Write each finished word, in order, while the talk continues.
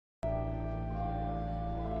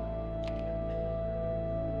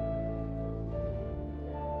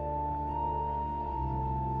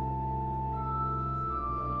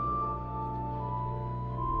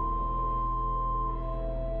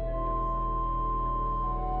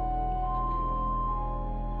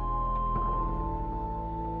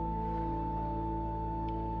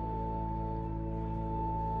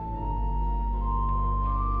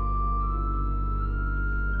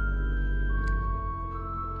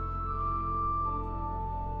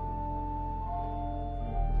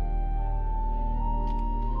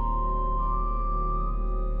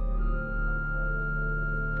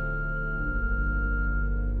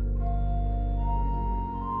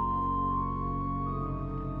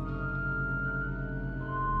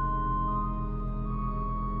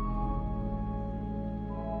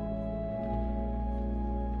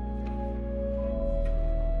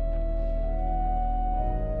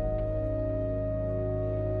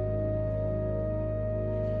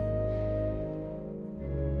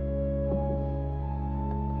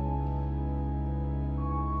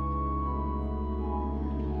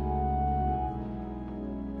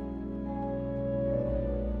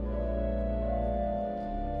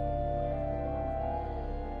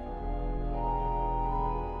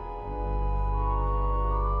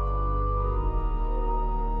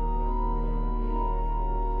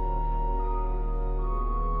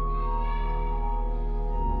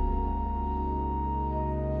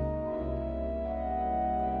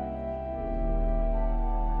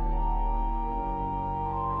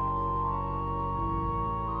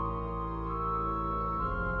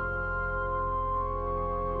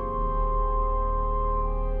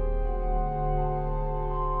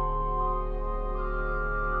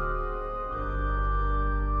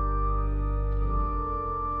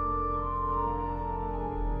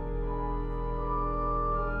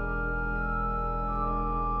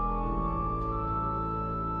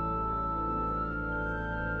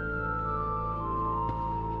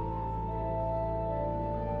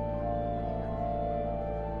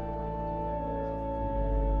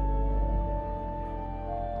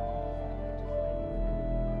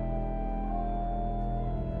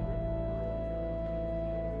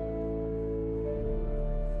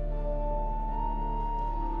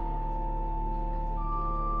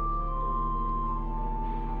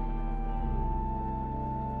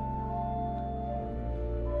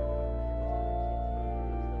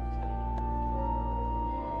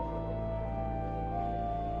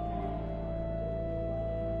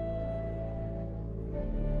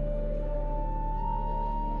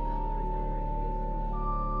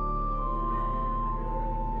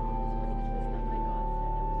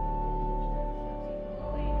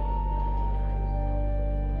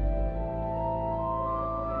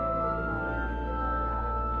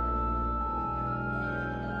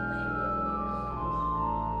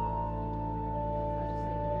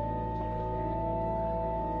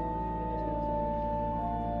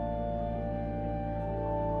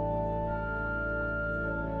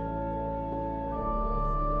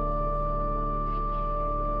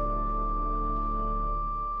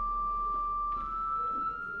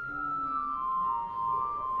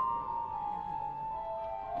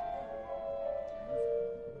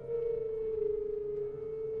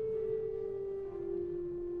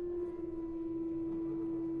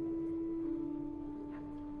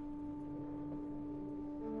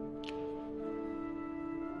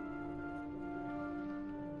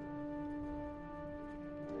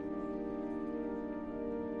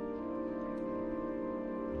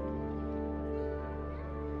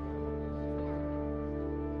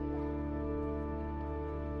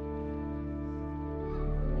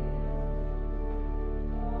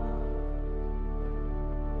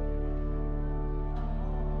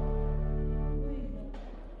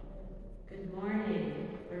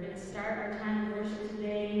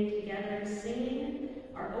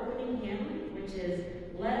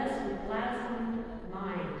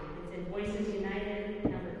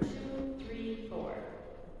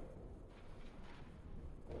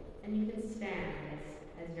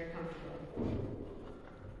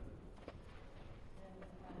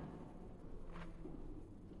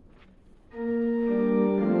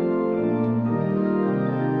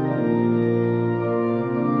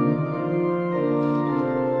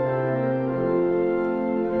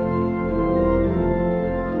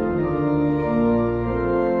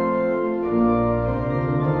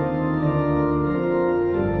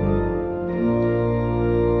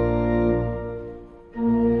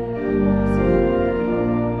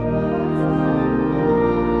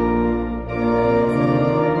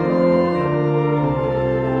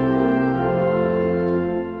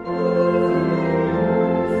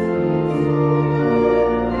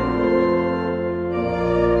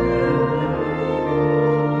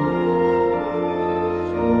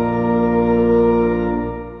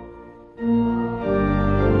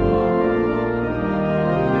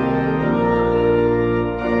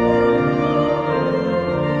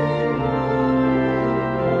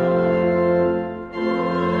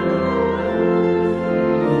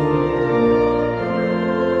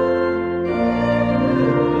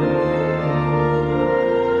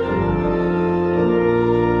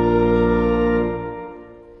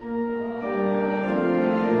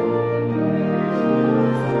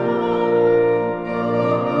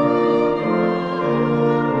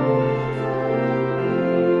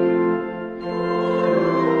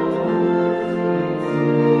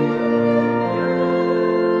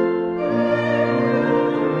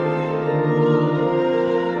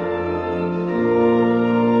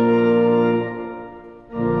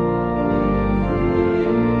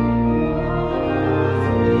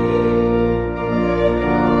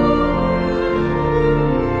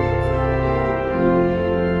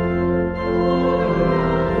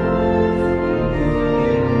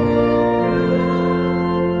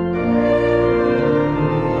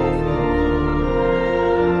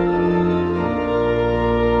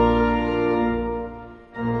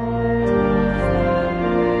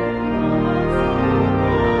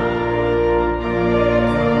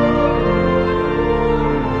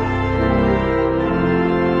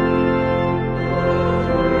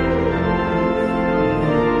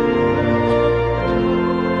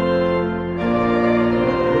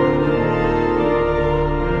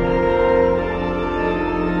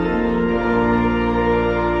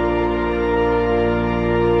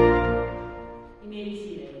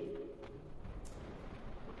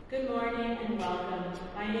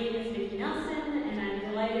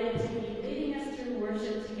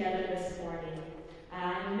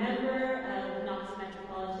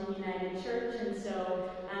church, and so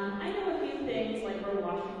I know a few things, like where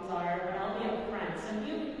washrooms are, but I'll be up front. So if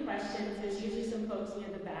you have any questions, there's usually some folks near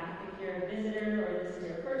the back. If you're a visitor or this is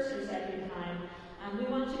your first or second time, we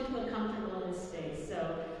want you to feel comfortable in this space.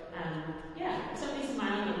 So yeah, if somebody's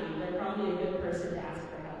smiling at you, they're probably a good person to ask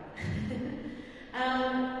for help.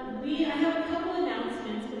 I have a couple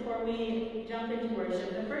announcements before we jump into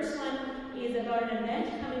worship. The first one is about an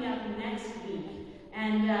event coming up next week.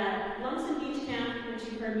 And Lumsden Beach Camp, which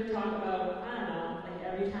you've heard me talk about, I don't know,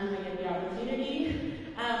 like every time I get the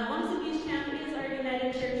opportunity. Lumsden Beach Camp is our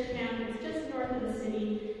United Church camp. It's just north of the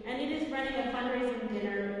city, and it is running a fundraising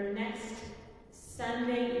dinner next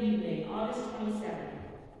Sunday evening, August 27th.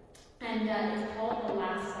 And it's called The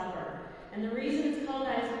Last Supper. And the reason it's called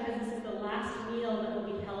that is because this is the last meal that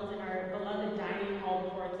will be held in our beloved dining hall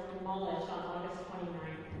before it's demolished on August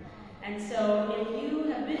 29th. And so if you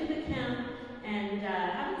have been to the camp and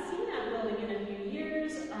haven't seen that building in a few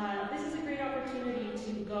years, this is a great opportunity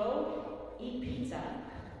to go eat pizza.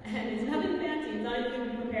 And it's nothing fancy. It's not even going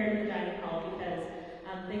to be prepared in the dining hall because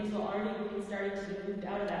things will already be starting to be moved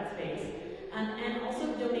out of that space. And also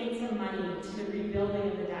donate some money to the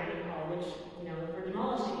rebuilding of the dining hall, which, you know, if we're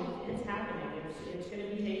demolishing it, it's happening. It's going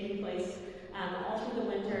to be taking place all through the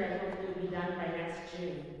winter and hopefully will be done by next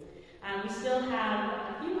June. We still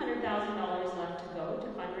have a few $100,000 left to go to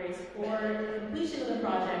fundraise for completion of the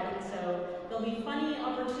project, and so there'll be funny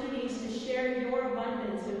opportunities to share your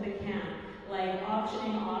abundance with the camp, like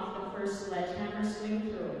auctioning off the first sledgehammer swing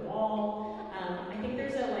through a wall. I think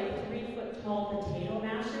there's a 3-foot-tall potato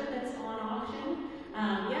masher that's on auction.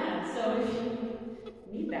 Yeah, so if you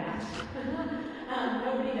need that,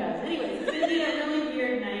 nobody does. Anyways, it's going to be a really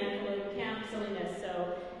weird night full of camp silliness.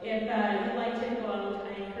 So if you'd like to go out,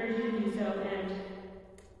 I encourage you to do so.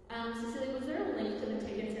 And Cecilia, was there a link to the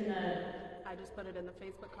tickets in the? I just put it in the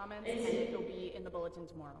Facebook comments, and it'll be in the bulletin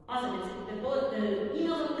tomorrow. Awesome. The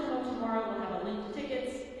email that will come out tomorrow will have a link to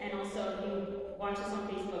tickets, and also if you watch us on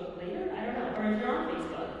Facebook later, I don't know, or if you're on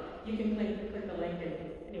Facebook, you can click the link, and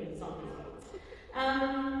anyways, it's on Facebook.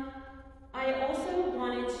 I also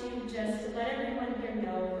wanted to just let everyone here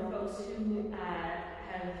know, for folks who have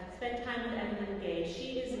spent time with Evelyn Gay,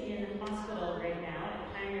 she is in hospital right now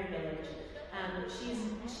at Pioneer Village.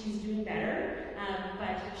 She's doing better,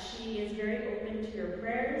 but she is very open to your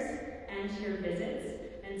prayers and to your visits.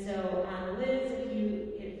 And so, Liz,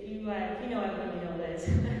 if you know Evelyn, you know Liz.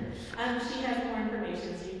 She has more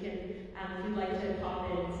information, so you can, if you'd like to pop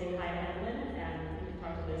in and say hi to Evelyn, you can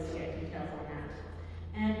talk to Liz to get details on that.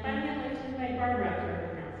 And finally, I'd like to invite Barbara for her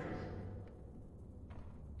announcement.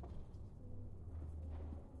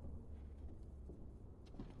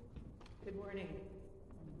 Good morning.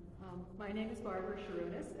 My name is Barbara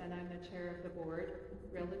Sharunas, and I'm the chair of the board,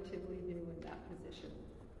 relatively new in that position.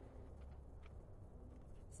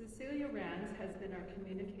 Cecilia Rands has been our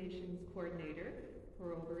communications coordinator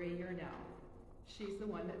for over a year now. She's the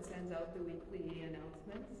one that sends out the weekly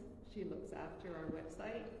announcements. She looks after our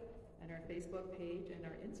website and our Facebook page and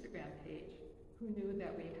our Instagram page. Who knew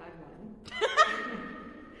that we had one?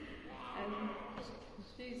 And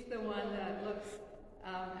she's the one that looks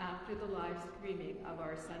after the live streaming of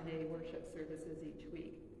our Sunday worship services each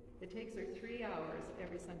week. It takes her 3 hours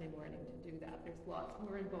every Sunday morning to do that. There's lots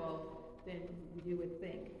more involved than you would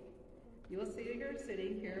think. You'll see her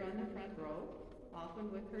sitting here on the front row,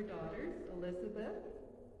 often with her daughters, Elizabeth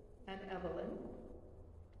and Evelyn.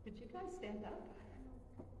 Could you guys stand up?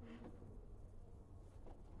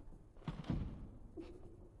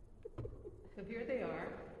 So here they are.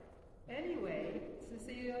 Anyway,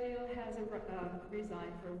 Cecilia has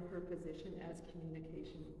resigned from her position as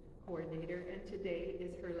communication coordinator, and today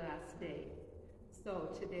is her last day. So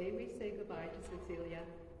today we say goodbye to Cecilia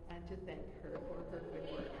and to thank her for her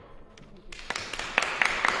good work.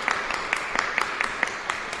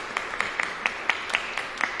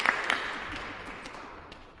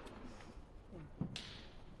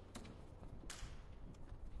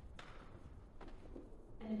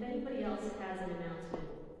 And if anybody else has an announcement,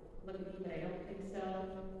 look at me, but I don't think so.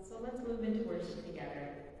 So let's move into worship together.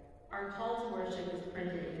 Our call to worship is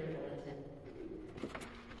printed in your bulletin.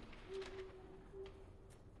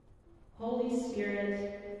 Holy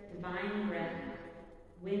Spirit, divine breath,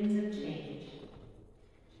 winds of change.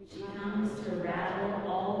 She comes to rattle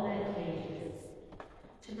all that cages,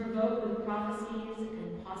 to provoke with prophecies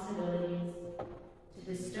and possibilities, to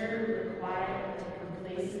disturb the quiet of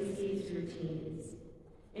complacency's routines.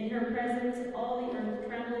 In her presence, all the earth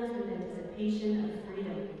trembles with anticipation of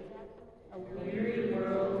freedom. A weary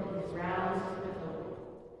world is roused with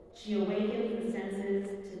hope. She awakens the senses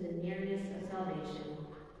to the nearness of salvation.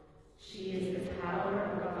 She is the power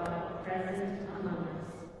of God present among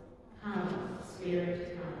us. Come,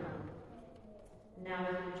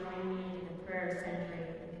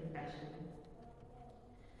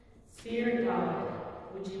 Spirit God,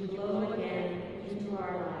 would you blow again into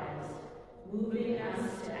our lives, moving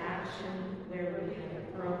us to action where we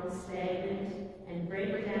have grown stagnant, and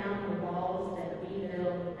break down the walls that we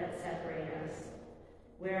build that separate us.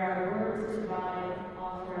 Where our words divide,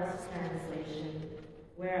 offer us translation.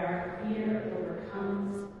 Where our fear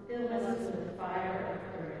overcomes, fill us with the fire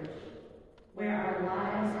of courage. Where our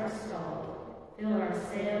lives are stalled, fill our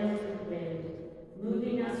sails with wind,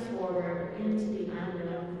 moving us forward into the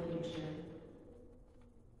unknown future.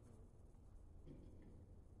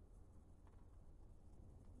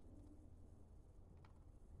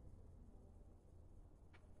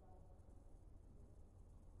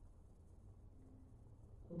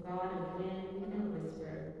 O God of wind and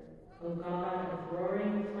whisper, O God of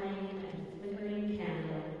roaring flame and flickering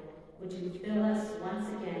candle, would you fill us once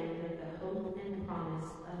again with the hope and promise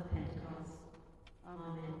of Pentecost.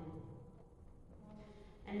 Amen.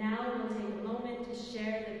 And now we'll take a moment to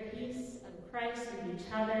share the peace of Christ with each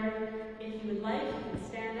other. If you would like, you can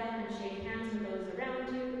stand up and shake hands with those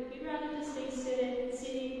around you. If you'd rather just stay sitting,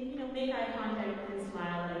 make eye contact and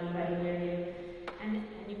smile at anybody near you. And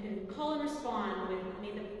you can call and respond with,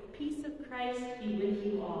 may the peace of Christ be with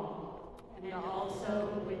you all, and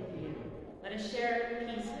also with you. Let us share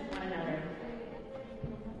peace with one another.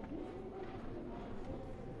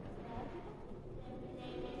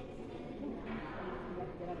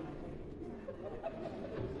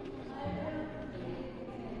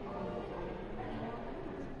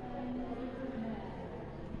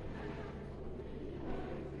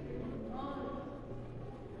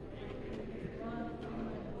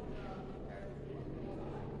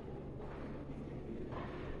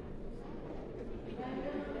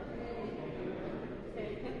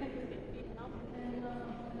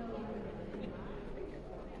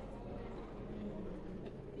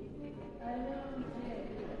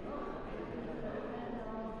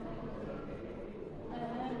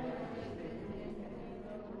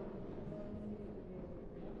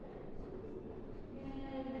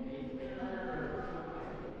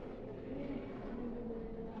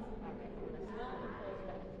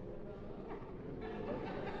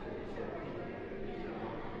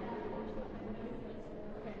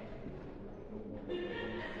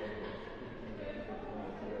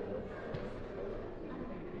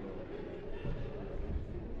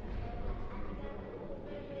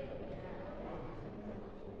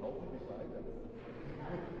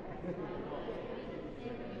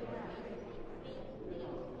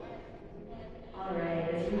 All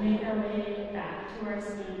right, as we make our way back to our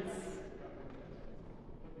seats,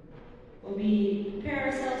 we'll prepare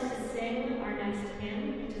ourselves to sing our next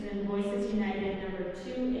hymn, which is in Voices United number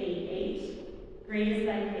 288, Great is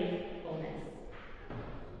Thy Faithfulness.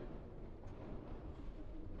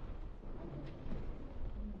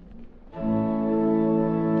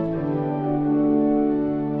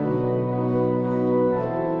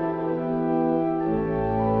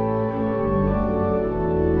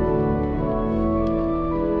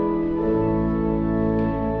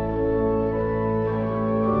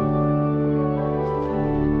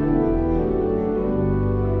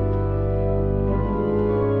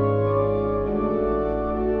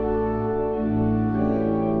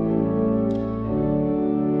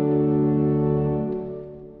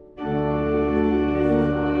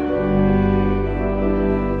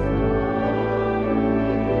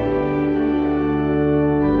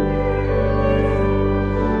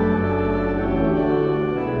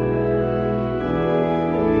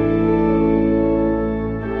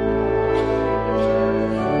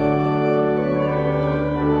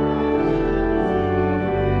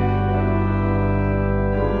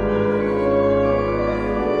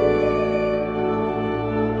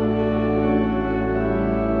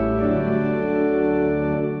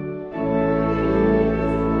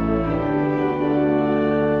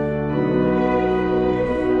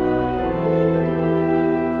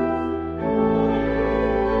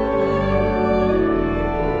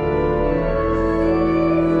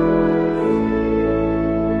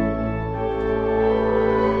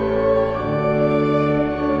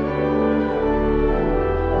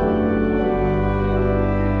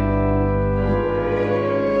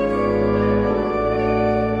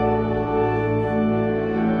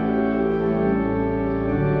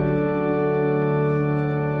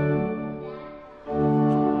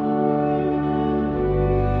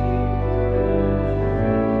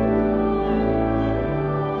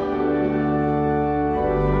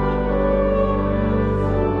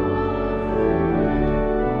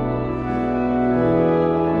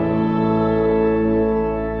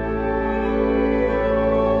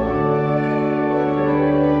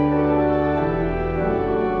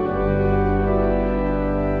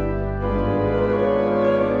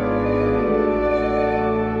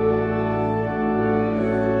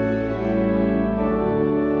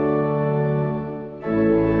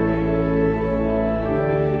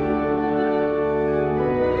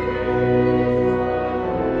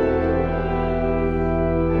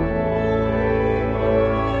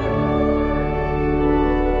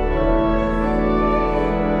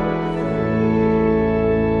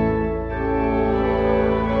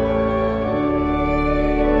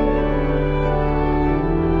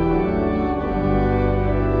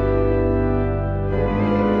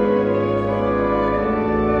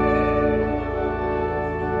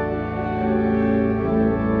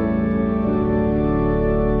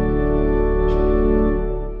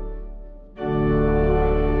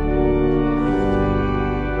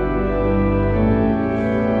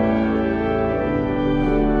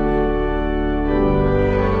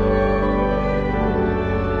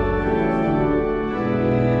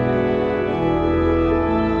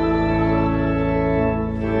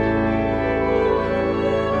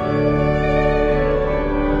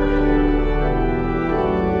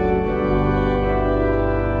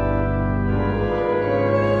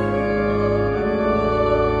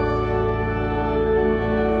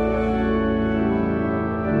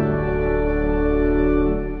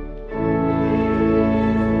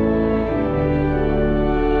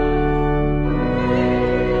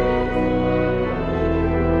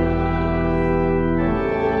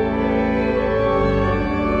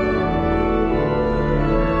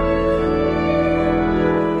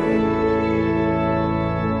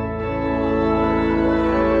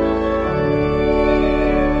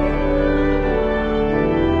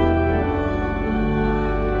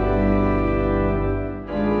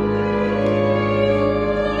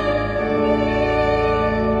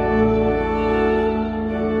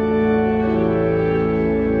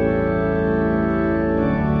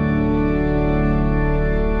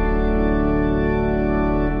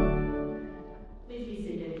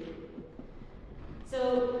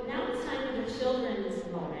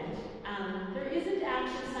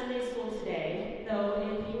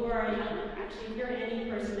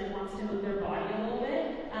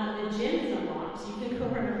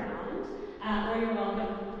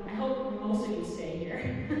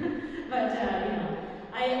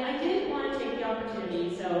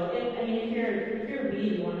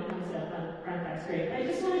 the front, that's great. But I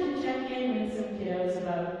just wanted to check in with some kiddos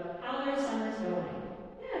about how their summer's going.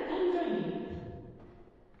 Yeah, come join me.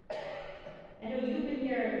 I know you've been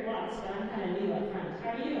here lots, but I'm kind of new up front. How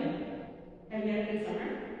are you doing? Have you had a good summer?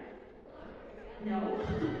 No?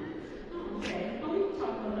 Oh, okay. Well, we can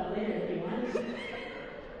talk about that later if you want.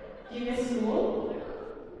 Do you miss school?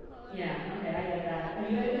 Yeah, okay, I get that. Have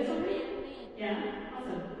you had a good summer? Yeah?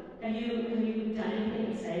 Awesome. Have you done anything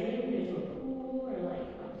exciting? Been to a pool or like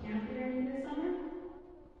gone camping or anything this summer?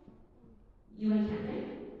 You went camping?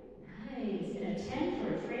 Nice. In a tent or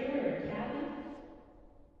a trailer or a cabin?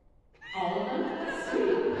 All of them?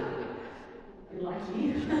 Sweet. You're lucky.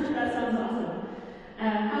 That sounds awesome.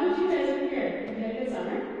 How would you guys over here? Have you had a good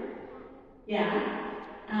summer? Yeah?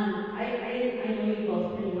 I know you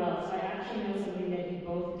both pretty well, so I actually know something that you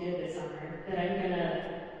both did this summer that I'm gonna...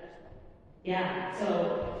 Yeah,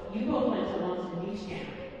 so you both went to Lakota Beach Camp.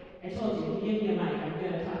 I told you, if you give me a mic, I'm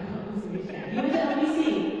gonna talk about Lakota Beach Camp. You went to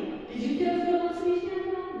LBC. Did you kids go to Lakota Beach Camp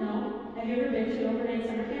at all? No? Have you ever been to an overnight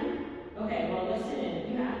summer camp? Okay, well listen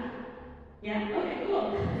in. You have? Yeah? Okay, cool.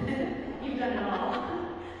 You've done it all.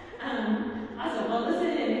 Awesome. Well, listen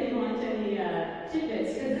in if you want any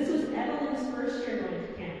tidbits, because this was Evelyn's first year going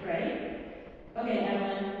to camp, right? Okay,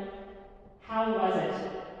 Evelyn, how was it?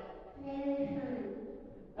 Very fun.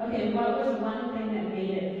 Okay, what was one thing that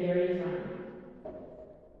made it very fun?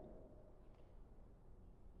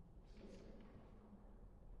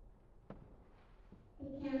 The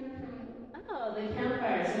campfire. Oh, the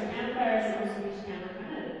campfire. So campfires at Lakota Beach Camp are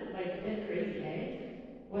kind of like a bit crazy, eh?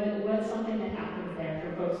 What's something that happens there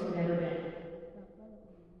for folks who've never been?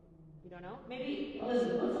 You don't know? Maybe,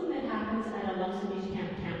 Elizabeth, what's something that happens at a Lakota Beach Camp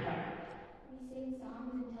campfire? We sing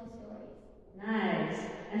songs and tell stories. Nice.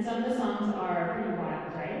 And some of the songs are pretty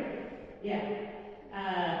wild, right? Yeah.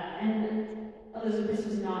 And Elizabeth, this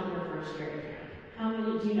was not your first year at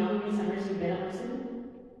camp. Do you know how many summers you've been at Lakota?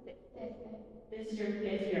 This is your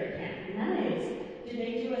 5th year at camp. Nice. Did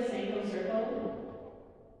they do a Sanko circle?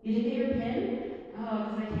 You didn't get your pin?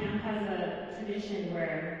 Oh, because the camp has a tradition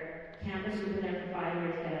where campers who've been there for 5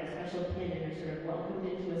 years get a special pin and are sort of welcomed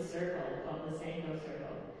into a circle called the Sanko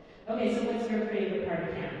circle. Okay, so what's your favorite part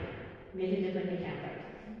of camp? Make it different than campfire.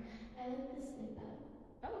 I like the sleep out.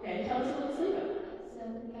 Oh, okay, tell us about the sleep out. So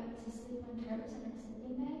we got to sleep on tarps in our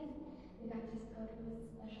sleeping bags. We got to go to a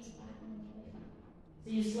special spot and it was really fun. So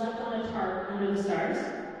you slept on a tarp under the stars?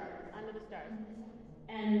 Under the stars.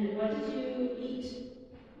 And what did you eat?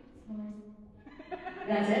 S'mores.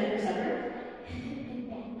 That's it for supper? And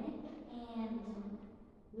bandit and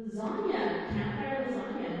Lasagna. Campfire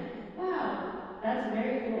lasagna. Wow, that's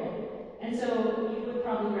very cool. And so you would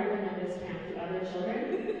probably recommend this camp to other children?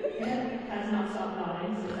 It has not stopped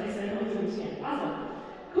nodding since I said Lakota Beach Camp. Awesome.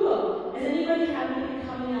 Cool. Does anybody have anything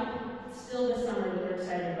coming up still this summer that they're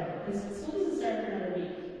excited about? Because school doesn't start for another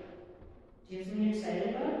week. Do you have something you're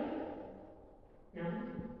excited about? No?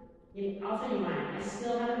 I'll tell you mine. I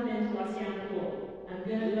still haven't been to Westtown Pool. I'm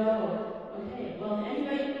gonna go. Okay, well,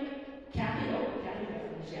 anybody? Kathy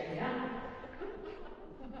definitely checked it out.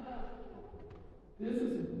 This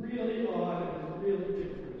is really odd and really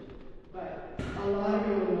different, but a lot of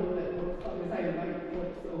you will know that most of us I invite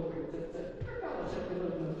folks over just to fellowship a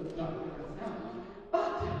little bit with Dr. now.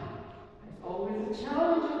 But there's always a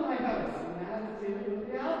challenge in my house, and that is dealing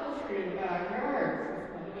with the apple tree in the backyard.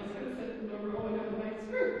 None of us can sit in the row and have a nice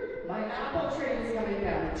fruit. My apple tree is coming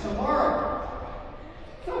down tomorrow.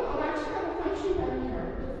 So I'll actually have a function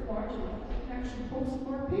backyard that's large enough that can actually host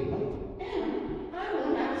more people. And I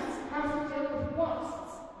won't have to deal with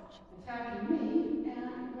wasps attacking me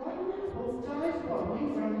and rotten apples dies falling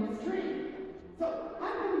from his tree. So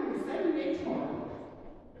I'm having an exciting day tomorrow.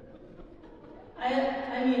 I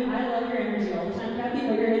mean, I love your energy all the time, Kathy,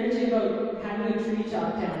 but your energy about having a tree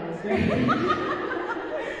chopped down is very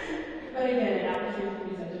But I get it, apple trees can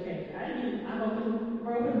be such a pain. I mean,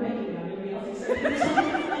 we're open mic now. Anybody else excited for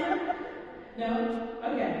something? No?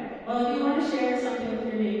 Okay. Well, if you want to share something with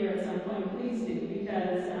your neighbor at some point, please do,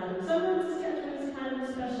 because someone's schedule is kind of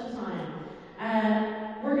a special time.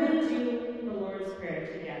 We're going to do the Lord's Prayer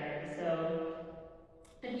together. So,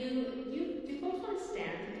 do folks want to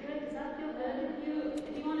stand to do it? Does that feel good?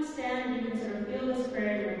 If you want to stand, you can sort of feel this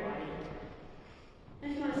prayer in your body.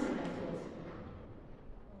 And if you want to sing that to us.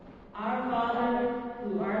 Our Father,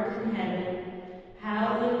 who art in heaven,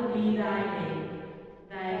 hallowed be thy name.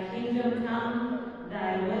 Thy kingdom come,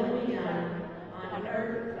 thy will be done, on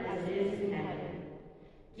earth as it is in heaven.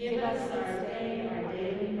 Give us our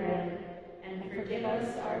daily bread, and forgive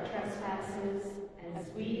us our trespasses, as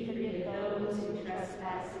we forgive those who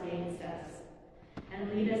trespass against us. And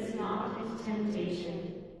lead us not into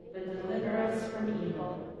temptation, but deliver us from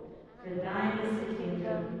evil. For thine is the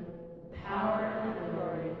kingdom, the power, and the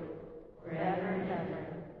glory, forever and ever.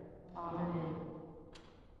 Amen.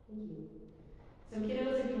 Thank you. So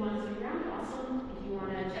kiddos, if you want to stick around, awesome. If you want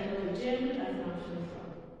to check out the gym, that's an option as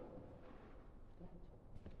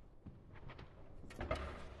well.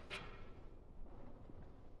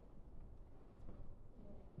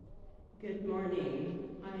 Good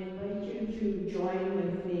morning. I invite you to join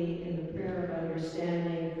with me in the prayer of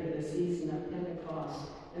understanding for the season of Pentecost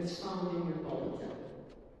as found in your bulletin.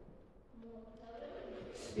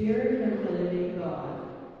 Spirit of the living God,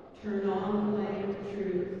 turn on the light of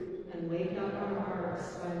truth and wake up our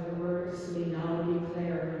hearts by the words we now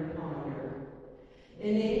declare and ponder.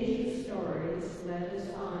 In ancient stories, let us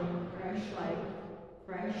find fresh light,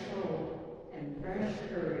 fresh hope, and fresh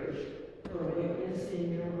courage for witness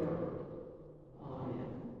in your world. Amen.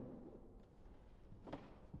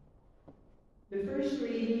 The first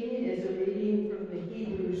reading is a reading from the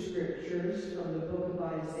Hebrew Scriptures from the book of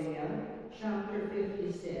Isaiah, chapter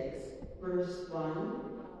 56, verse 1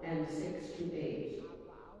 and 6 to 8.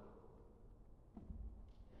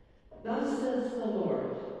 Thus says the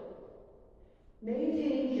Lord,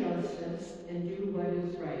 maintain justice and do what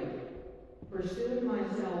is right, for soon my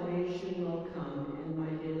salvation will come and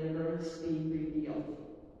my deliverance be revealed.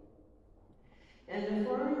 And the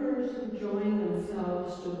foreigners who join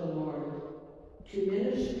themselves to the Lord, to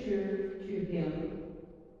minister to him,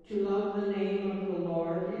 to love the name of the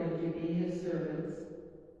Lord and to be his servants,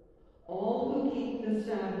 all who keep the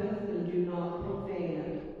Sabbath and do not profane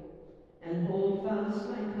it, and hold fast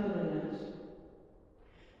my covenant,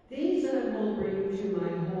 these I will bring to my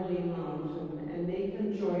holy mountain and make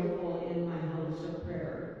them joyful in my house of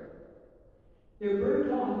prayer. Their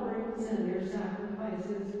burnt offerings and their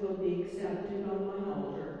sacrifices will be accepted on my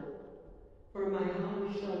altar, for my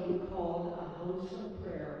house shall be called a house of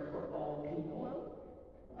prayer for all people.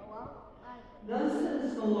 Thus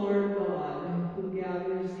says the Lord God, who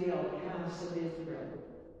gathers the outcasts of Israel.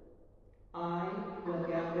 I will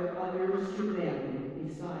gather others to them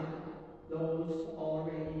beside those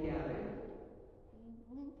already gathered.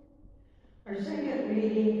 Our second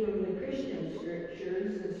reading from the Christian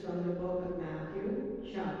Scriptures is from the book of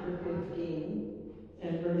Matthew, chapter 15,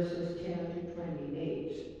 and verses 10 to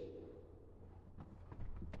 28.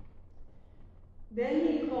 Then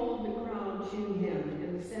he called the crowd to him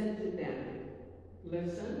and said to them,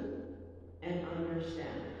 listen and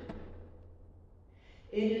understand.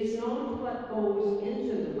 It is not what goes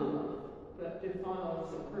into the mouth that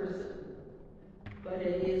defiles a person, but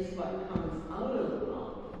it is what comes out of the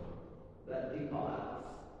mouth that defiles.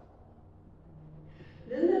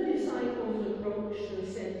 Then the disciples approached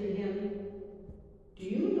and said to him, do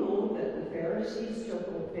you know that the Pharisees took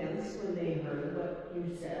offense when they heard what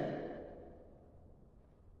you said?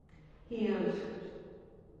 He answered,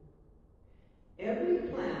 every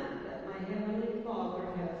plant that my heavenly Father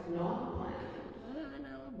has not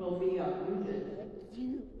planted will be uprooted.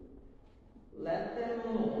 Let them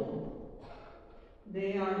alone.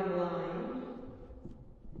 They are blind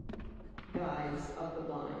guides of the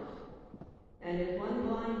blind. And if one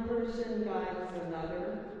blind person guides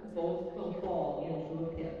another, both will fall into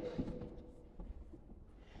a pit.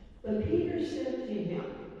 But Peter said to him,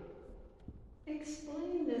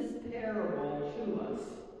 explain this parable to us.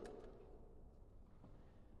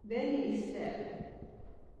 Then he said,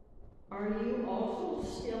 are you also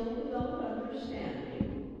still without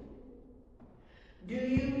understanding? Do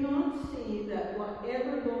you not see that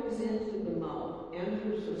whatever goes into the mouth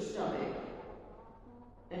enters the stomach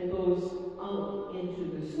and goes out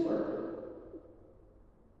into the sewer?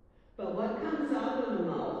 But what comes out of the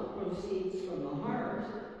mouth proceeds from the heart,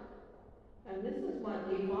 and this is what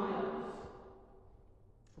defiles.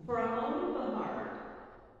 For out of the heart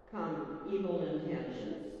come evil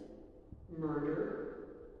intentions, murder,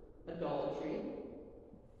 adultery,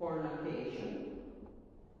 fornication,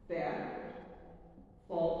 theft,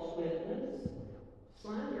 false witness,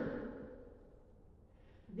 slander.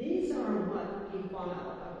 These are what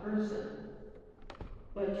defile a person.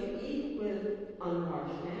 But to eat with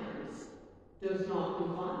unwashed hands does not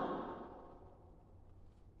defile.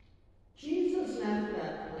 Jesus left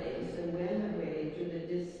that place and went away to the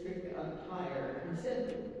district of Tyre and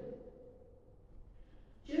Sidon.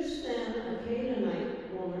 Just then a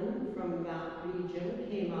Canaanite woman from that region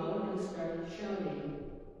came out and started shouting,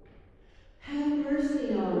 have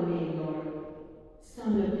mercy on me, Lord,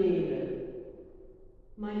 Son of David.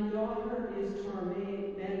 My daughter is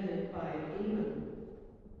tormented by a demon.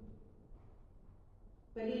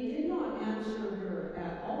 But he did not answer her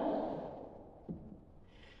at all.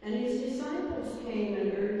 And his disciples came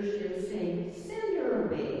and urged him, saying, send her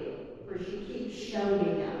away, for she keeps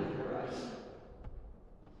shouting after us.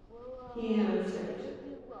 He answered,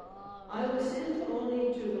 I was sent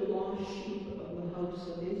only to the lost sheep of the house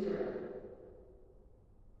of Israel.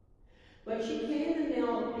 But she came and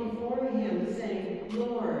knelt before him, saying,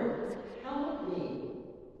 Lord, help me.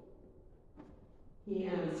 He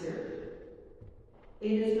answered,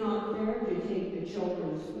 it is not fair to take the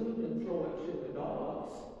children's food and throw it to the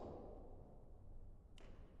dogs.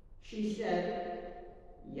 She said,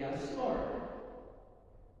 yes, Lord.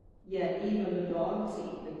 Yet even the dogs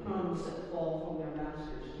eat the crumbs that fall from their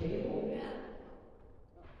master's table.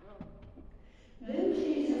 Then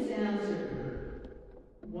Jesus answered her,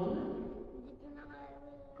 woman,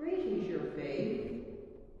 great is your faith.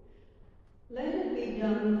 Let it be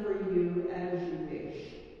done for you as you wish.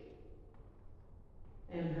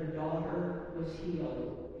 And her daughter was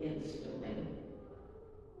healed instantly.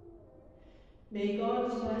 May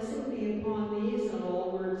God's blessing be upon these and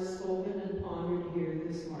all words spoken and pondered here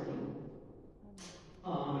this morning.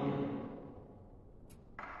 Amen.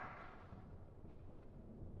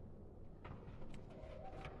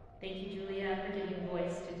 Thank you, Julia, for giving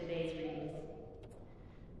voice to today's readings.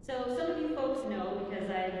 So some of you folks know, because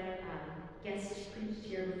I've guest preached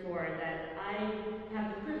here before, that I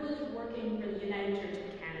have the privilege of working for the United Church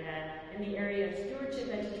of Canada in the area of stewardship,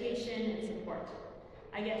 education, and support.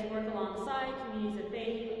 I get to work alongside communities of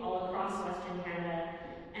faith all across Western Canada,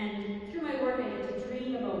 and through my work I get to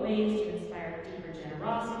dream about ways to inspire deeper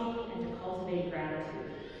generosity and to cultivate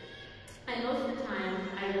gratitude. And most of the time,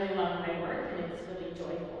 I really love my work and it's really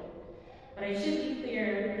joyful. But I should be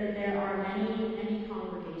clear that there are many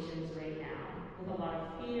congregations right now with a lot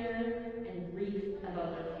of fear and grief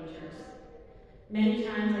about their futures. Many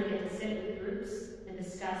times I get to sit with groups and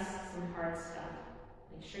discuss some hard stuff,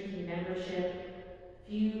 like shrinking membership,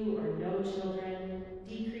 few or no children,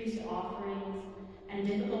 decreased offerings, and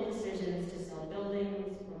difficult decisions to sell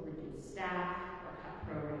buildings or reduce staff or cut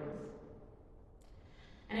programs.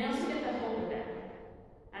 And I also get the hope event.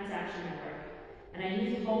 That's actually my work. And I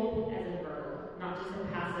use hope as a verb, not just a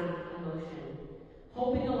passive emotion.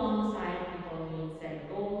 Hoping alongside people means setting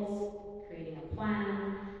goals, creating a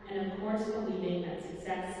plan, and of course believing that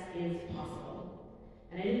success is possible.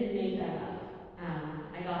 And I didn't make that up.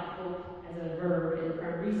 I got hope as a verb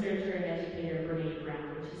from researcher and educator Brene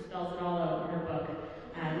Brown. She spells it all out in her book,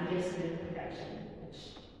 The Gifts of Imperfection, which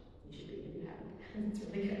you should read if you haven't. It's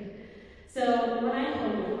really good. So when I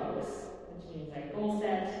hope with folks, which means I goal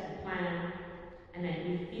set and plan, and then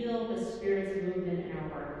we feel the Spirit's movement in our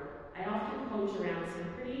work, I often coach around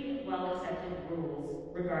some pretty well-accepted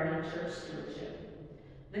rules regarding church stewardship.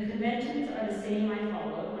 The conventions are the same I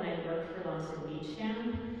followed when I worked for Lumsden Beach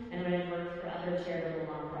Camp and when I worked for other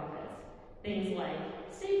charitable nonprofits. Things like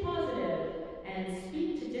stay positive and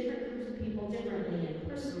speak to different groups of people differently and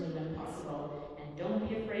personally when possible, and don't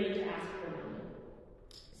be afraid to ask for money.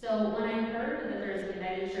 So when I heard that there's a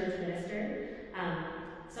United Church minister,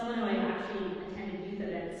 someone who I actually attended youth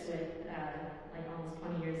events with like almost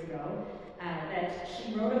 20 years ago, that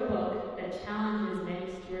she wrote a book that challenges many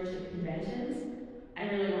stewardship conventions, I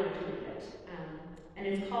really wanted to read it. And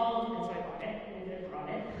it's called, and so I bought it, and I brought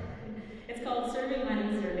it. It's called Serving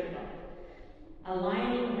Money, Serving God.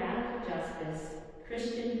 Aligning Radical Justice,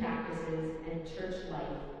 Christian Practices, and Church Life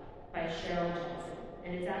by Cheryl Johnson.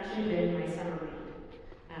 And it's actually been my summer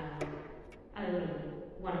read. Other than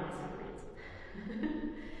one of my summer reads.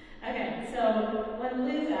 Okay, so when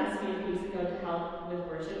Liz asked me a few weeks ago to help with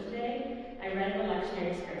worship today, I read the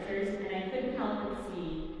lectionary scriptures, and I couldn't help but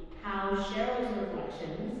see how Cheryl's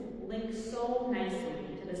reflections link so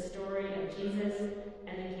nicely to the story of Jesus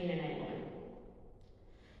and the Canaanite woman.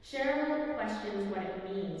 Cheryl questions what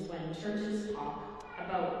it means when churches talk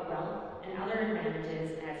about wealth and other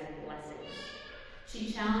advantages as blessings.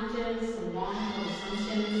 She challenges some long-held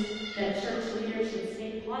assumptions that church leaders should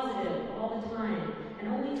stay positive all the time and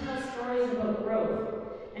only tell stories about growth.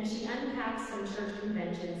 And she unpacks some church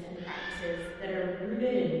conventions and practices that are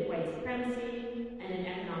rooted in white supremacy and in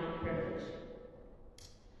economic privilege.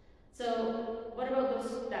 So, what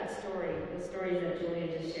about that story, the stories that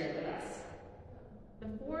Julia just shared with us?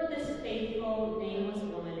 Before this faithful, nameless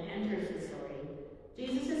woman enters the story,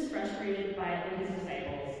 Jesus is frustrated by his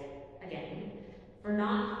disciples, again, for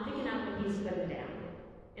not picking up what he's putting down.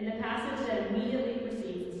 In the passage that immediately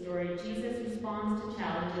precedes the story, Jesus responds to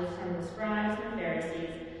challenges from the scribes and Pharisees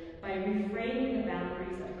by reframing the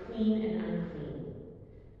boundaries of clean and unclean.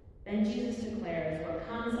 Then Jesus declares what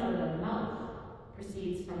comes out of the mouth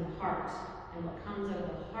proceeds from the heart, and what comes out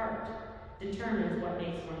of the heart determines what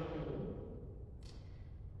makes one clean.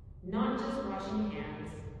 Not just washing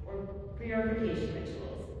hands or purification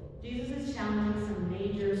rituals. Jesus is challenging some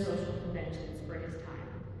major social conventions for his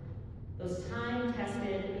time. those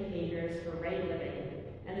time-tested behaviors for right living,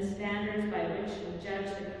 and the standards by which we judge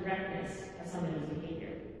the correctness of somebody's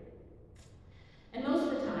behavior. And most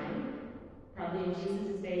of the time, probably in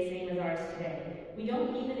Jesus' day, same as ours today, we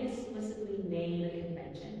don't even explicitly name the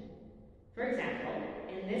convention. For example,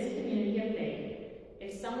 in this community of faith,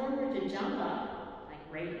 if someone were to jump up, like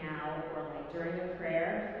right now, or like during a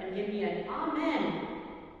prayer, and give me an amen,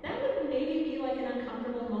 that would maybe be like an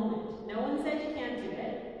uncomfortable moment. No one said you can't do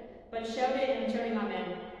it, but shout it and shouting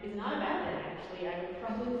amen is not a bad thing, actually. I would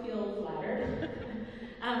probably feel flattered.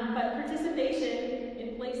 But participation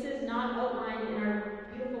in places not outlined in our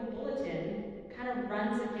beautiful bulletin kind of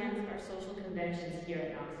runs against our social conventions here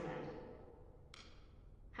at Knox-Met.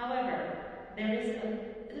 However, there's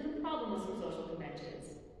a problem with some social conventions,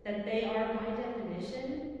 that they are, by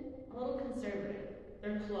definition, a little conservative.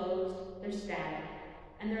 They're closed, they're static,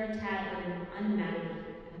 and they're a tad unimaginative.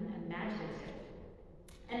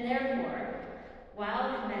 And therefore,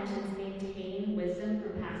 while conventions maintain wisdom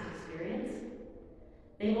from past experience,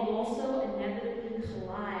 they will also inevitably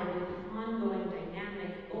collide with the ongoing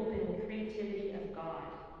dynamic, open creativity of God.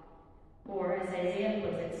 Or, as Isaiah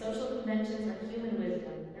puts it, social conventions are human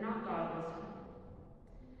wisdom, they're not God wisdom.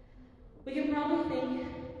 We can probably think,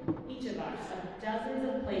 each of us, of dozens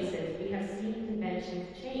of places we have seen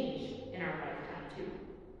conventions change in our lifetime, too.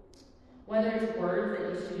 Whether it's words that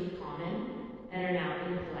used to be common and are now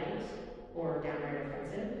impolite or downright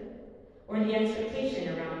offensive, or the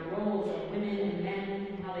expectation around roles of women and men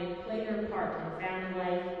and how they play their part in family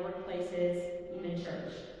life, workplaces, even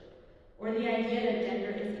church, or the idea that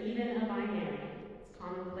gender is even a binary. It's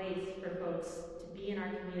commonplace for folks to be in our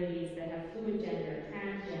communities that have fluid gender,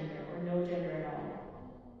 transgender, or no gender at all.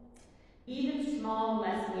 Even small,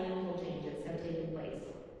 less meaningful changes have taken place,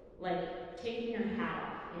 like taking your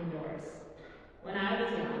hat off indoors. When I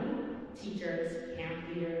was young, teachers, camp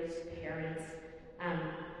leaders, parents,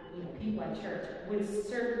 people at church would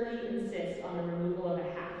certainly insist on the removal of a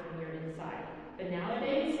hat when you're inside. But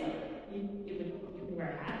nowadays, you can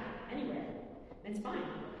wear a hat anywhere, and it's fine.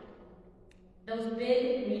 Those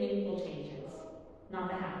big, meaningful changes, not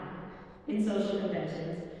the hat, in social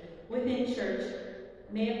conventions within church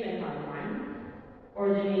may have been hard-won,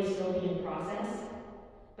 or they may still be in process,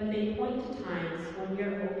 but they point to times when we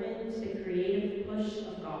are open to the creative push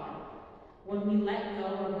of God, when we let go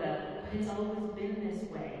of the "it's always been this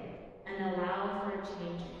way" and allow for a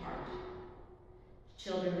change of heart.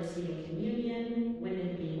 Children receiving communion,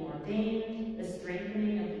 women being ordained, the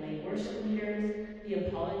strengthening of lay worship leaders, the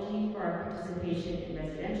apology for our participation in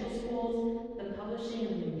residential schools, the publishing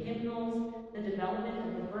of new hymnals, the development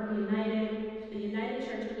of Affirming United. The United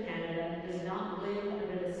Church of Canada does not live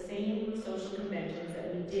under the same social conventions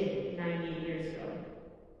that we did 98 years ago.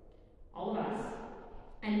 All of us,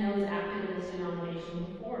 and those active in this denomination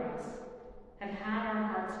before us, have had our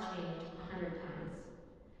hearts changed 100 times.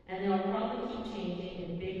 And they'll probably keep changing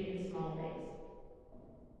in big and small ways.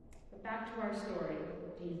 But back to our story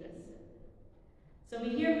of Jesus. So we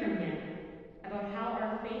hear from him about how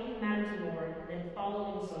our faith matters more than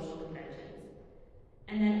following social conventions.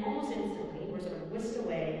 And then almost instantly, we're sort of whisked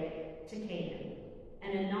away to Canaan.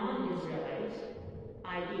 And a non-Israelite,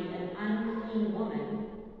 i.e. an unclean woman,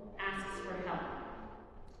 asks for help.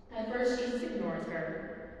 At first, Jesus ignores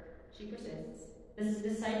her. She persists. The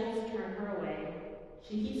disciples turn her away.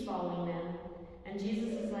 She keeps following them. And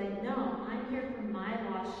Jesus is like, "No, I'm here for my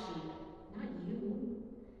lost sheep, not you."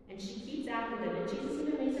 And she keeps after them. And Jesus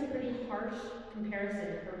even makes a pretty harsh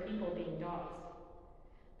comparison of her people being dogs.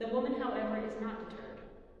 The woman, however, is not deterred.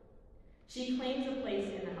 She claims a place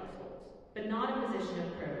in the household, but not a position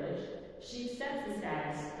of privilege. She accepts the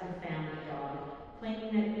status of a family dog,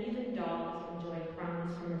 claiming that even dogs enjoy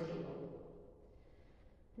crumbs from the table.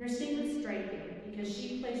 And her statement is striking because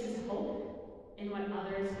she places hope in what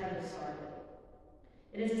others have discarded.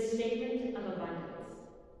 It is a statement of abundance.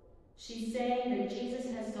 She's saying that Jesus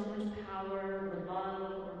has so much power or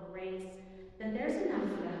love or grace that there's enough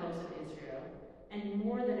for the house of Israel and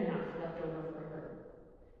more than enough left over for her.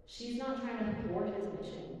 She's not trying to thwart his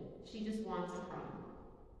mission. She just wants a crumb.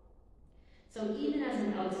 So even as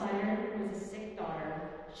an outsider with a sick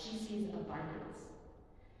daughter, she sees abundance.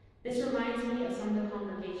 This reminds me of some of the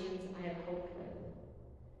congregations I have hoped with.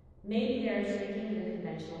 Maybe they're shrinking in the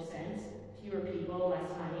conventional sense, fewer people,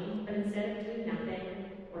 less money, but instead of doing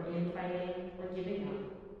nothing, or infighting, or giving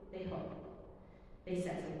up, they hope. They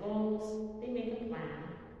set some goals, they make a plan.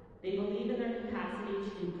 They believe in their capacity to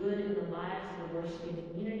do good in the lives of the worshiping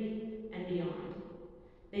community and beyond.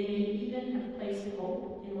 They may even have placed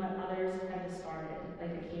hope in what others have discarded,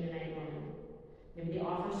 like the Canaanite woman. Maybe they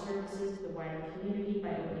offer services to the wider community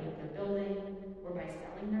by opening up their building, or or by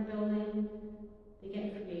selling their building. They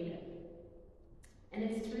get creative. And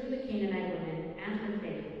it's through the Canaanite woman and her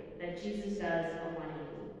faith that Jesus does a 180.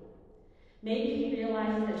 Maybe he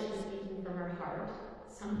realizes that she's speaking from her heart,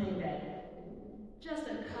 something that just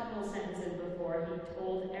a couple sentences before he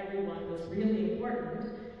told everyone was really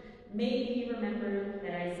important. Maybe he remembered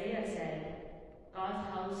that Isaiah said, God's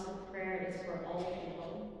house of prayer is for all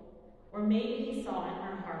people. Or maybe he saw in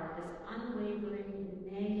her heart this unwavering,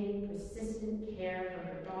 nagging, persistent care for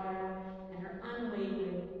her daughter, and her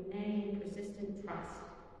unwavering, nagging, persistent trust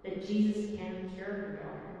that Jesus can cure her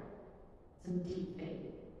daughter. Some deep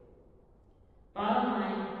faith. Bottom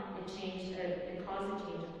line, it caused a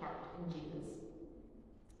change of heart in Jesus.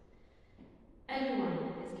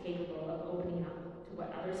 Everyone is capable of opening up to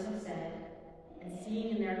what others have said and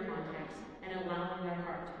seeing in their context and allowing their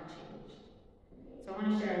heart to be changed. So I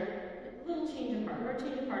want to share a little change of heart, or a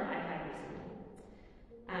change of heart I've had recently.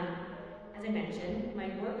 As I mentioned, my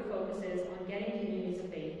work focuses on getting communities of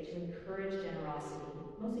faith to encourage generosity,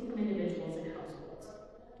 mostly from individuals and households.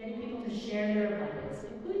 Getting people to share their abundance,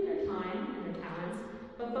 including their time and their talents,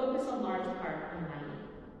 but focus on large part on money.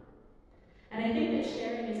 And I think that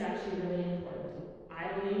sharing is actually really important.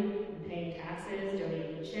 I believe in paying taxes,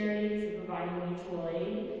 donating to charities, and providing mutual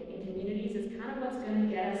aid in communities is kind of what's going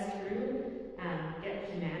to get us through, get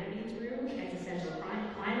humanity through existential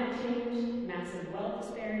climate change, massive wealth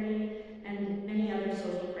disparity, and many other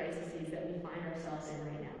social crises that we find ourselves in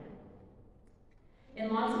right now.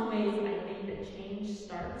 In lots of ways, I think that change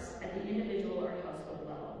starts at the individual or household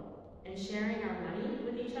level, and sharing our money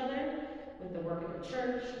with each other, with the work of the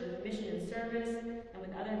church, with mission and service, and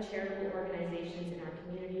with other charitable organizations in our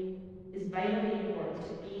community is vitally important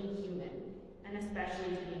to being human, and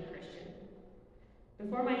especially to being Christian.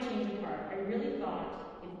 Before my change of heart, I really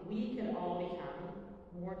thought if we could all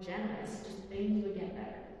become more generous, just things would get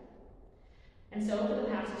better. And so for the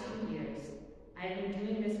past 2 years, I've been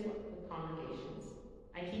doing this work with congregations.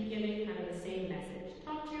 I keep giving kind of the same message.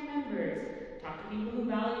 Talk to your members, talk to people who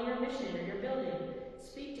value your mission or your building,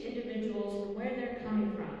 speak to individuals from where they're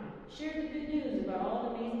coming from, share the good news about all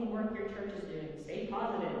the amazing work your church is doing, stay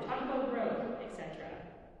positive, talk about growth, etc.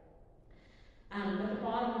 But the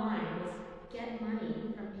bottom line is get money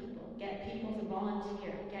from people, get people to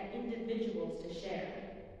volunteer, get individuals to share.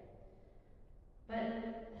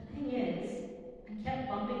 But the thing is, I kept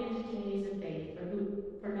bumping into communities of faith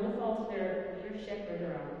for no fault of their leadership or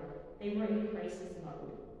their own. They were in crisis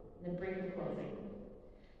mode, on the brink of closing.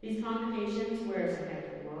 These congregations were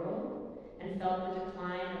sometimes rural and felt the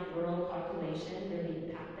decline of rural population really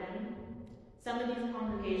impact them. Some of these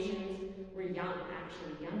congregations were younger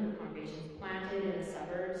congregations planted in the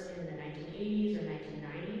suburbs in the 1980s or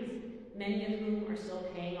 1990s, many of whom are still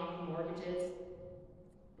paying off mortgages,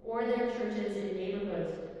 or their churches in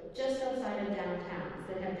neighborhoods just outside of downtowns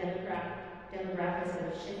that have demographics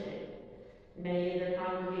that have shifted. Many of their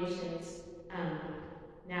congregations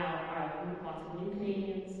now are lots of new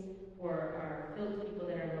Canadians or are filled with people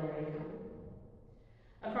that are lower income.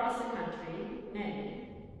 Across the country, many,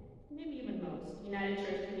 maybe even most, United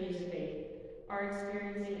Church communities of faith are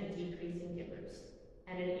experiencing a decrease in givers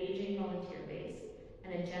and an aging volunteer base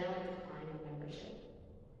and a general decline in membership.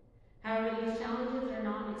 However, these challenges are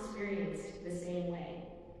not experienced the same way.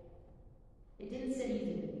 It didn't sit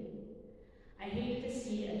easy with me. I hate to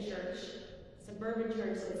see a church, suburban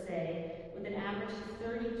church, let's say, with an average of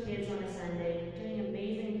 30 kids on a Sunday, doing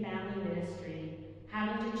amazing family ministry,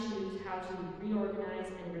 having to choose how to reorganize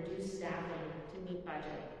and reduce staffing to meet budget.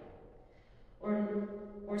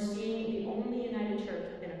 Or seeing the only United Church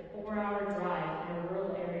within a 4-hour drive in a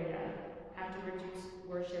rural area have to reduce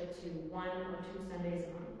worship to 1 or 2 Sundays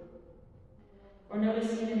a month. Or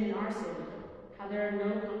notice even in our city, how there are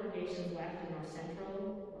no congregations left in North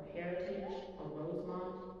Central, or Heritage, or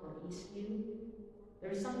Rosemont, or Eastview.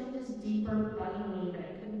 There's something just deeper bugging me that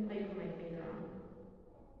I couldn't quite put my finger on.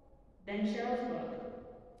 Then Cheryl's book,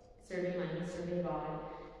 Serving Money, Serving God,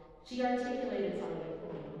 she articulated some of it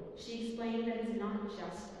for me. She explained that it's not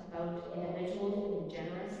just about individuals being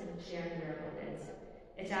generous and sharing their abundance.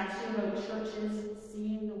 It's actually about churches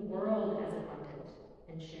seeing the world as abundant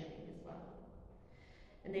and sharing as well.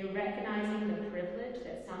 And they're recognizing the privilege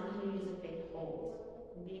that some communities of faith hold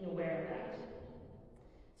and being aware of that.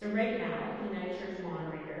 So right now, the United Church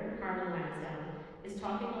moderator, Carmen Lansdowne, is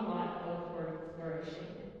talking a lot about the word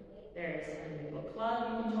flourishing. There's a new book club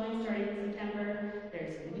you can join starting in September.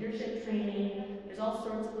 There's leadership training. There's all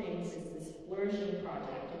sorts of things. It's this flourishing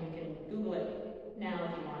project, and you can Google it now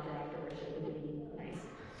if you want, or after worship would be nice.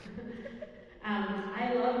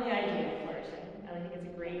 I love the idea of flourishing. I think it's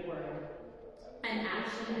a great word. And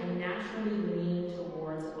actually, I naturally lean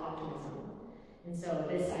towards optimism. And so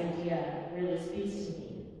this idea really speaks to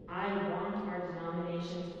me. I want our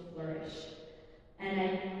denomination to flourish.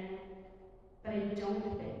 But I don't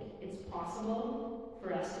think it's possible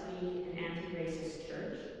for us to be an anti-racist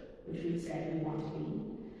church, which we've said we want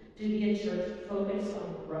to be a church focused on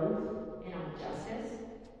growth and on justice,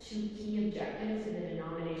 two key objectives in the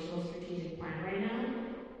denominational strategic plan right now,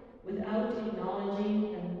 without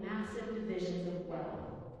acknowledging the massive divisions of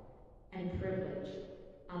wealth and privilege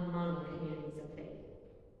among communities of faith.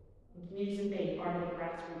 And communities of faith are the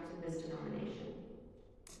grassroots of this denomination.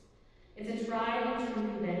 It's a tried and true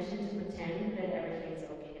convention to pretend that everything's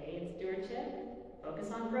okay in stewardship,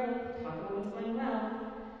 focus on growth, talk about what's going well,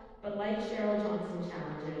 but like Cheryl Johnson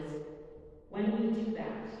challenges, when we do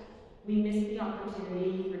that, we miss the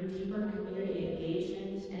opportunity for deeper community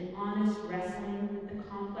engagement and honest wrestling with the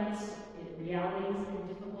complex realities and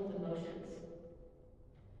difficult emotions.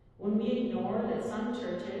 When we ignore that some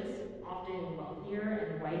churches, often in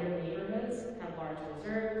wealthier and whiter neighborhoods, have large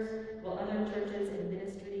reserves, while other churches and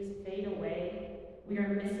ministries fade away, we are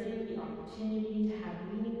missing the opportunity to have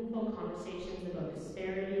meaningful conversations about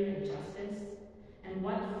disparity and justice and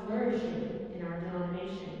what flourishing in our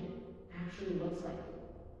denomination actually looks like.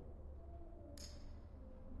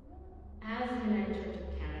 As the United Church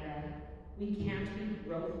of Canada, we can't be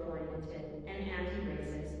growth-oriented and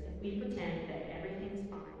anti-racist if we pretend that everything's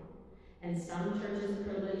fine, and some churches'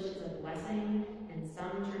 privilege is a blessing, and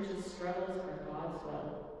some churches' struggles are God's will.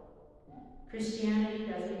 Christianity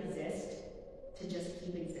doesn't exist to just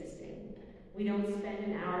keep existing. We don't spend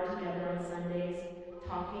an hour together on Sundays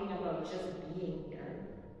talking about just being here.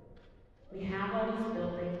 We have all these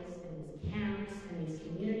buildings, and these camps, and these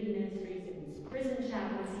community ministries, and these prison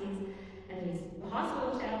chaplaincies, and these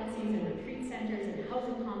hospital chaplaincies, and retreat centers, and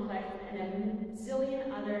housing complex, and a zillion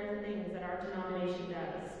other things that our denomination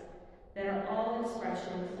does that are all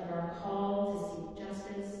expressions of our call to seek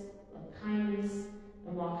justice, love kindness,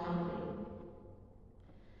 and walk humbly.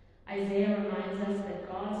 Isaiah reminds us that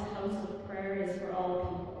God's house of prayer is for all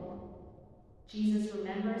people. Jesus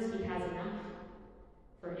remembers he has enough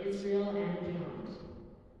for Israel and beyond.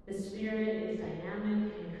 The Spirit is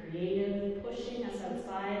dynamic and creative, pushing us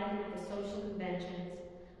outside the social conventions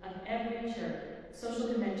of every church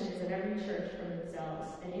from themselves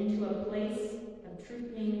and into a place of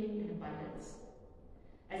truth-being and abundance.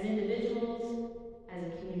 As individuals, as a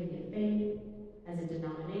community of faith, as a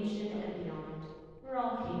denomination and beyond, we're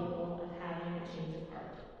all capable of having a change of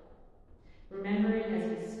heart. Remembering as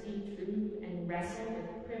we speak truth and wrestle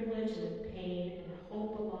with privilege and with pain and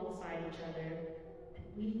hope alongside each other, that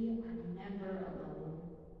we are never alone.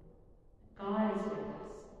 God is with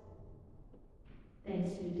us.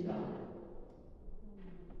 Thanks be to God.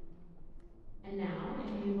 And now,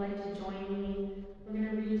 if you'd like to join me, we're going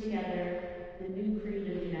to read together the new Creed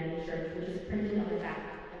of the United Church, which is printed on the back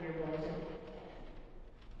of your bulletin.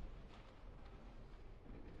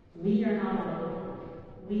 We are not alone.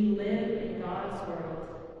 We live in God's world.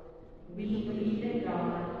 We believe in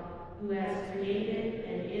God, who has created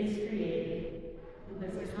and is created, who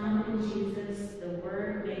has come in Jesus, the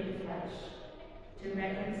Word made flesh, to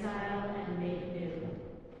reconcile and make new,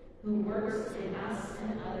 who works in us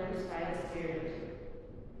and others by the Spirit.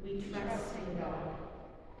 We trust in God.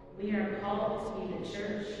 We are called to be the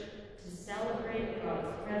church, to celebrate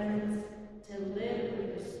God's presence, to live with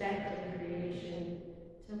respect in creation,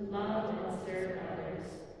 to love and serve others,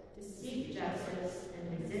 to seek justice and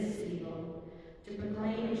resist evil, to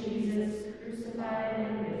proclaim Jesus crucified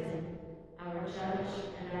and risen, our judge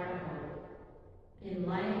and our hope. In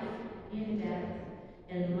life, in death,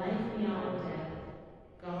 in life beyond death,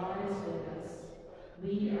 God is with us.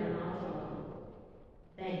 We are not alone.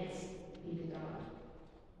 Thanks be to God.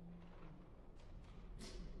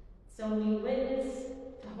 So we witness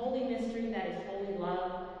to holy mystery that is holy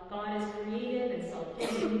love. God is creative and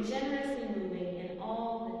self-giving, generously moving in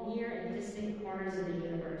all the near and distant corners of the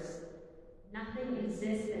universe. Nothing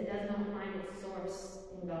exists that does not find its source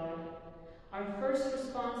in God. Our first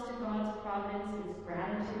response to God's providence is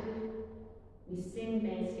gratitude. We sing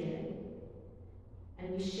thanksgiving.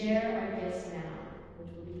 And we share our gifts now,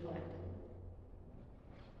 which will be collected.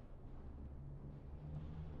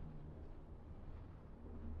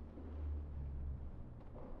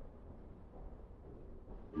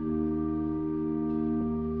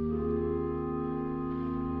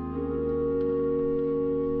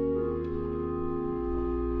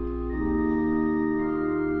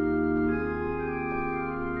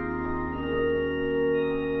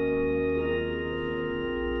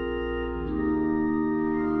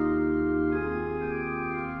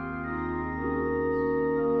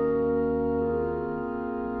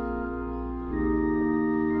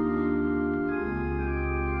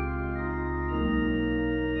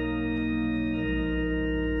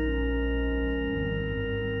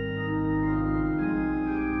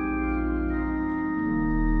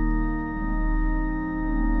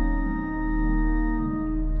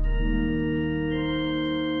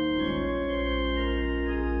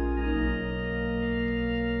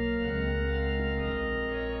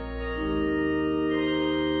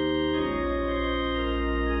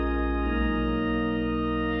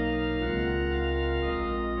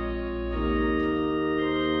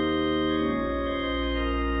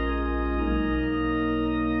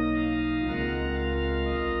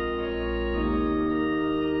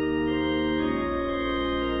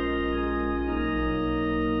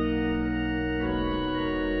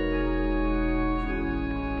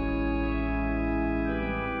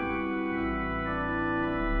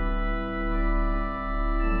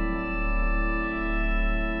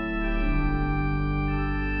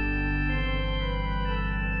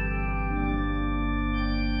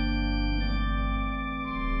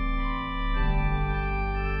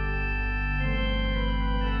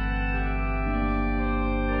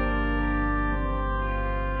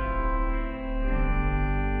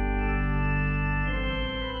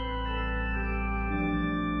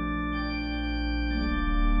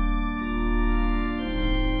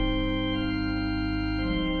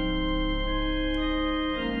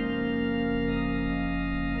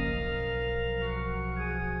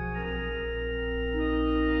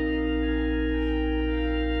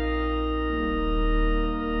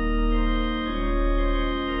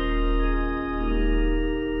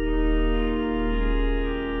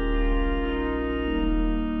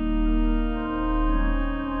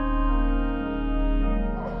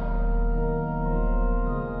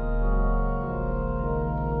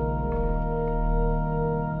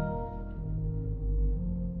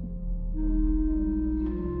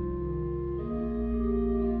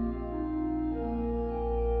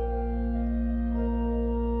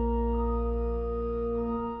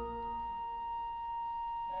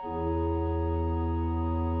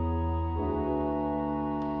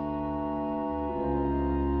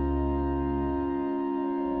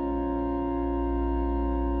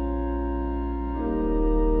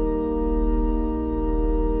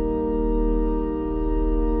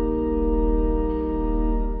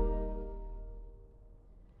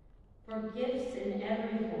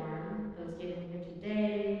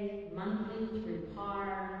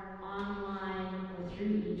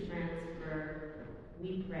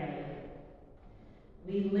 we pray.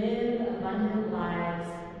 We live abundant lives,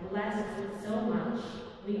 blessed with so much.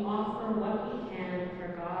 We offer what we can for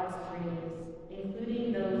God's dreams,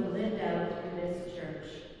 including those lived out through this church.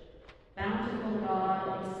 Bountiful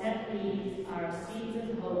God, accept these, our seeds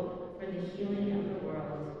of hope for the healing of the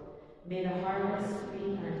world. May the harvest be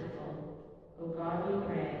plentiful. O God, we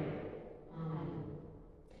pray. Amen.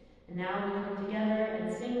 And now we come together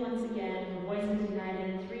and sing once again from Voices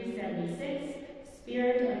United 376,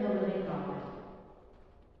 Spirit of the Living God.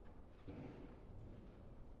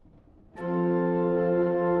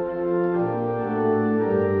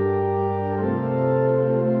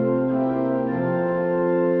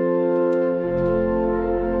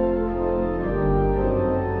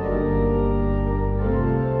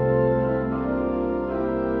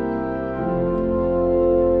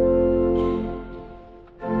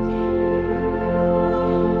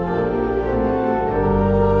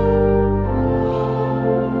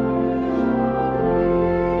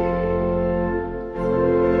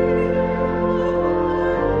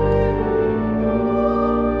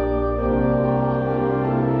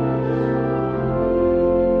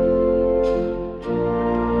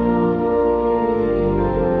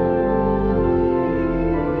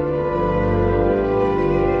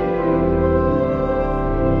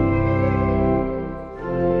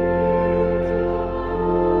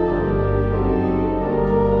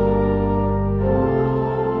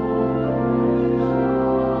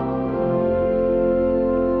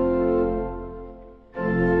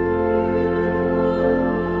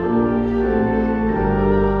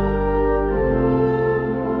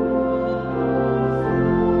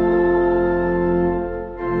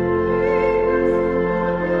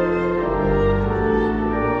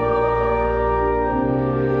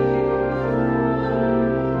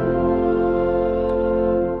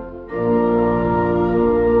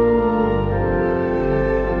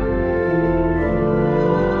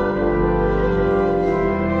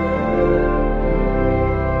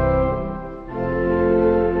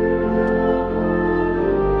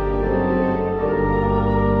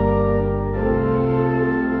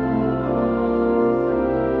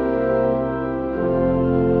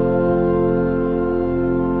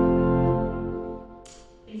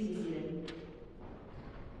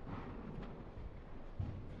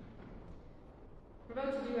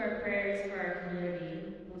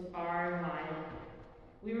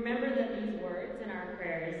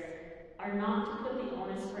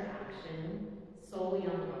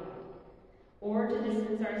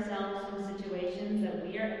 Ourselves from situations that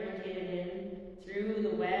we are implicated in through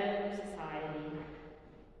the web of society.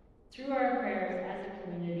 Through our prayers as a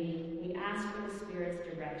community, we ask for the Spirit's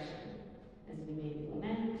direction as we maybe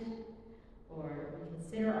lament or we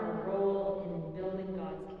consider our role in building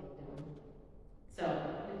God's kingdom. So,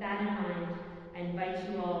 with that in mind, I invite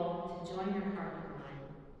you all to join your heart and mind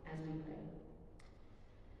as we pray.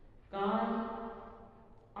 God,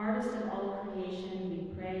 artist of all creation,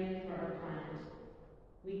 we pray for our planet.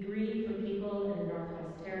 We grieve for people in the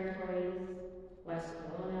Northwest Territories, West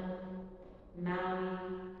Kelowna, Maui,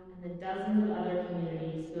 and the dozens of other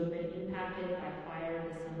communities who have been impacted by fire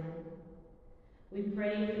this summer. We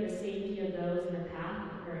pray for the safety of those in the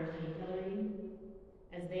path of Hurricane Hillary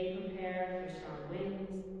as they prepare for strong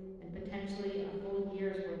winds and potentially a full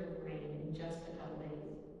year's worth of rain in just a couple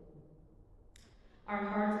days. Our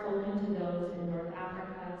hearts open to those in North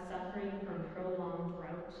Africa suffering from prolonged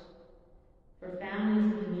drought, for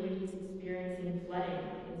families and communities experiencing flooding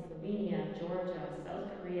in Slovenia, Georgia, South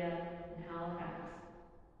Korea, and Halifax.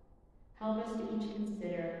 Help us to each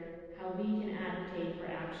consider how we can advocate for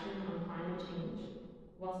action on climate change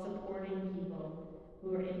while supporting people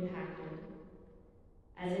who are impacted.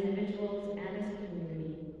 As individuals and as a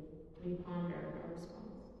community, we ponder our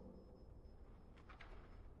response.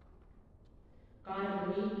 God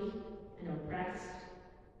of the weak and oppressed,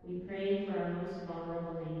 we pray for our most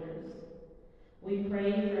vulnerable neighbors. We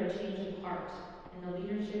pray for a change of heart in the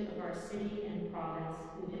leadership of our city and province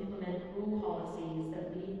who implement cruel policies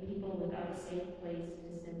that leave people without a safe place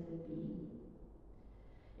to simply be.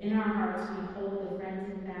 In our hearts, we hold the friends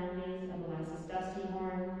and families of Alexis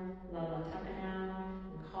Dustyhorn, Lala Tuckanau,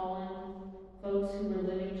 and Colin, folks who were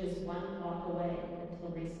living just one block away until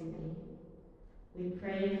recently. We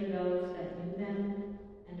pray for those that knew them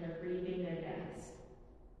and are grieving their deaths.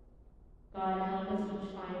 God, help us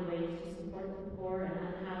each find ways to support the poor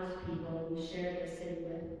and unhoused people we share the city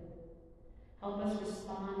with. Help us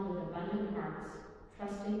respond with abundant hearts,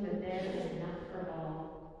 trusting that there is enough for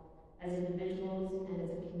all. As individuals and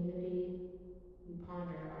as a community, we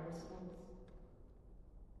ponder our response.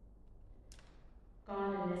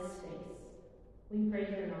 God, in this space, we pray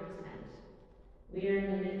for Knox-Met. We are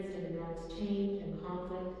in the midst of enormous change and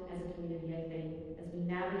conflict as a community, I think, as we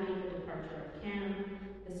navigate the departure of CAM,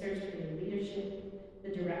 the search for new leadership, the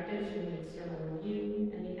directives from the external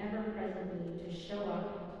review, and the ever-present need to show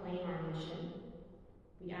up and claim our mission.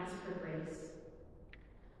 We ask for grace.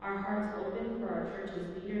 Our hearts open for our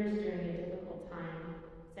church's leaders during a difficult time,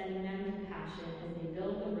 sending them compassion as they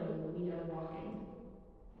build the road we are walking.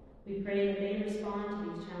 We pray that they respond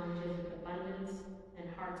to these challenges with abundance and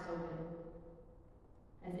hearts open.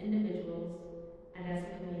 As individuals and as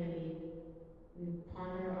a community, we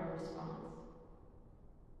ponder our response.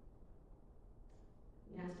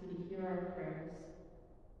 We ask you to hear our prayers.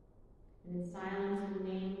 And in silence,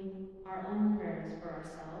 we name our own prayers for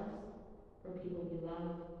ourselves, for people we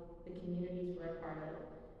love, the communities we're a part of,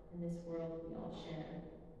 and this world we all share.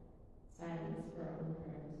 Silence for our own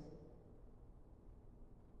prayers.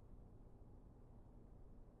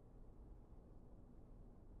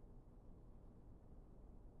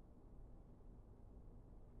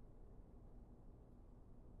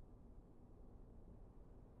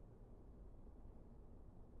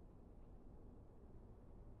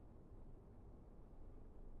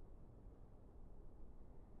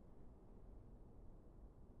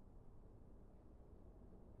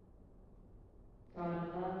 God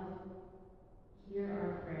of love, hear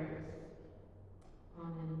our prayers.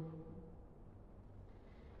 Amen.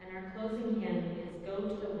 And our closing hymn is Go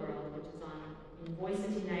to the World, which is on in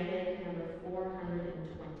Voices United, number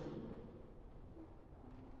 420.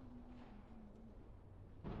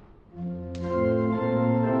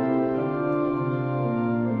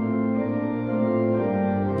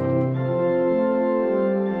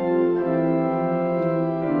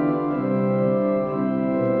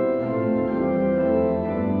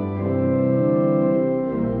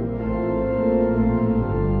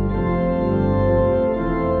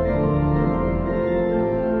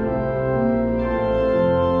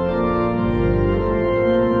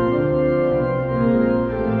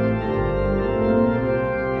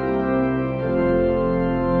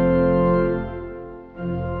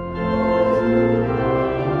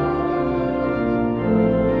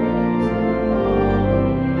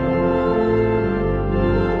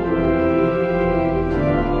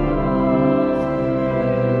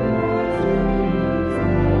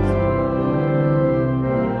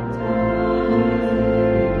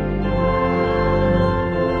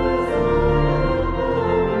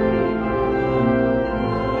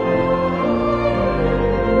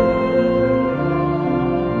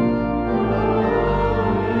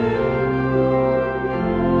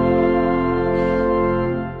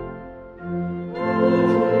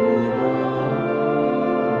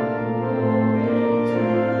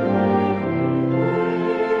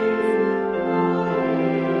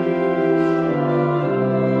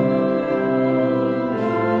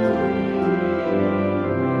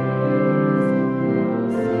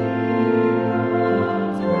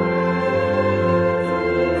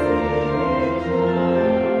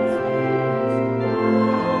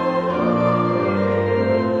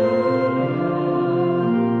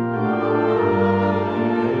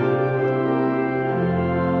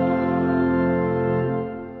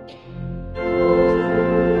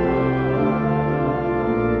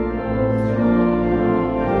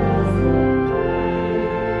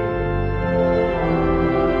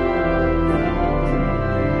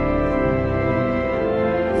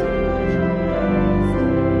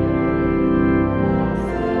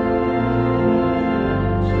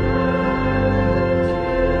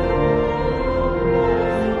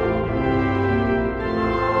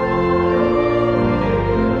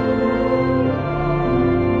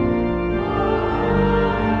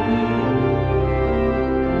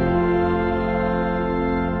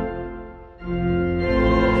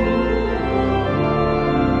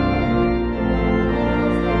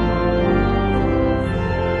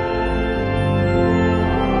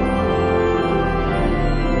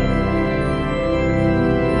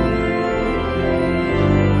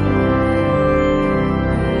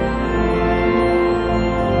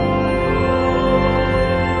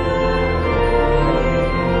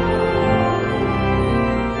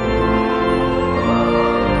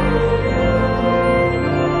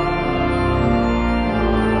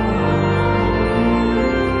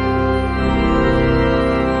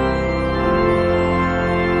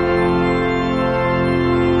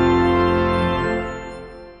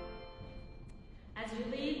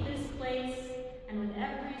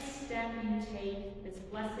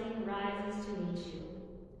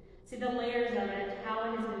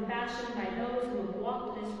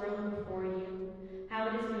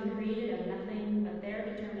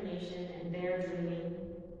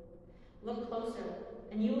 Look closer,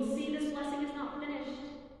 and you will see this blessing is not finished,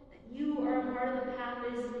 that you are a part of the path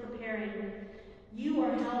it is preparing. You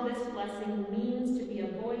are how this blessing means to be a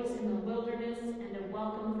voice in the wilderness and a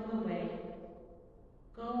welcome from the way.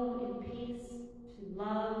 Go in peace to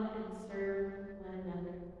love